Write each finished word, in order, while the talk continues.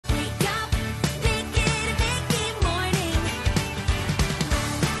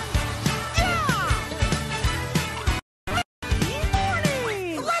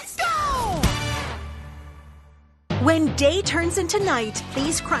When day turns into night,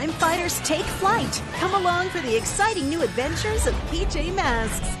 these crime fighters take flight. Come along for the exciting new adventures of PJ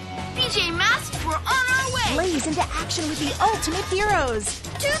Masks. PJ Masks, we're on our way! Blaze into action with the ultimate heroes.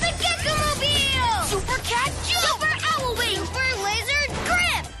 To the Gekko-mobile! Super Cat Jump! Super Owl Wing! Super Lizard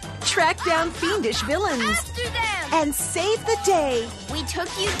Grip! Track down fiendish villains. After them! And save the day. We took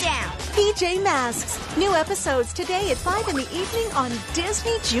you down. PJ Masks. New episodes today at 5 in the evening on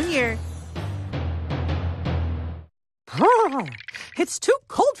Disney Junior. It's too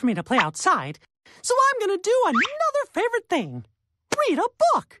cold for me to play outside, so I'm going to do another favorite thing. Read a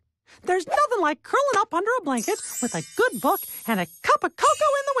book. There's nothing like curling up under a blanket with a good book and a cup of cocoa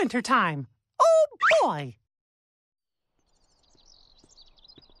in the wintertime. Oh, boy.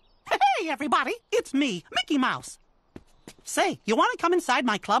 Hey, everybody. It's me, Mickey Mouse. Say, you want to come inside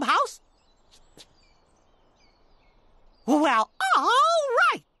my clubhouse? Well, all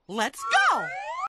right. Let's go.